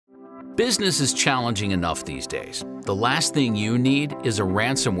Business is challenging enough these days. The last thing you need is a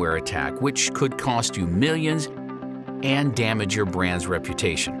ransomware attack, which could cost you millions and damage your brand's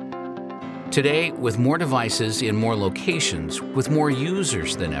reputation. Today, with more devices in more locations, with more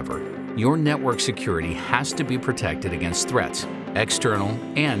users than ever, your network security has to be protected against threats, external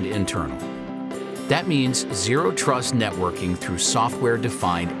and internal. That means zero-trust networking through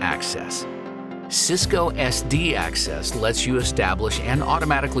software-defined access. Cisco SD-Access lets you establish and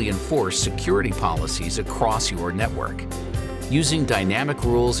automatically enforce security policies across your network. Using dynamic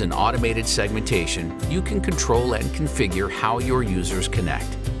rules and automated segmentation, you can control and configure how your users connect.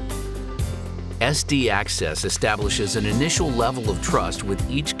 SD-Access establishes an initial level of trust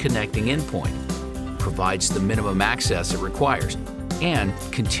with each connecting endpoint, provides the minimum access it requires, and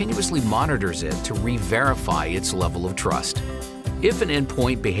continuously monitors it to re-verify its level of trust. If an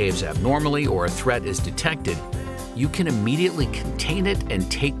endpoint behaves abnormally or a threat is detected, you can immediately contain it and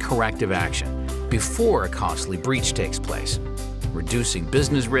take corrective action before a costly breach takes place, reducing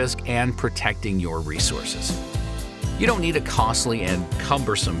business risk and protecting your resources. You don't need a costly and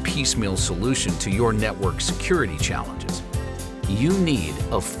cumbersome piecemeal solution to your network security challenges. You need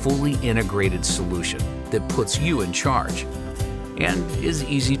a fully integrated solution that puts you in charge and is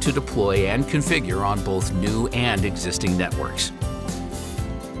easy to deploy and configure on both new and existing networks.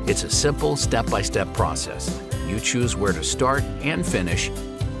 It's a simple step-by-step process. You choose where to start and finish,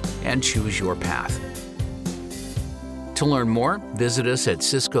 and choose your path. To learn more, visit us at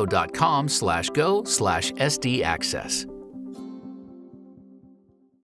cisco.com/go/SD-Access.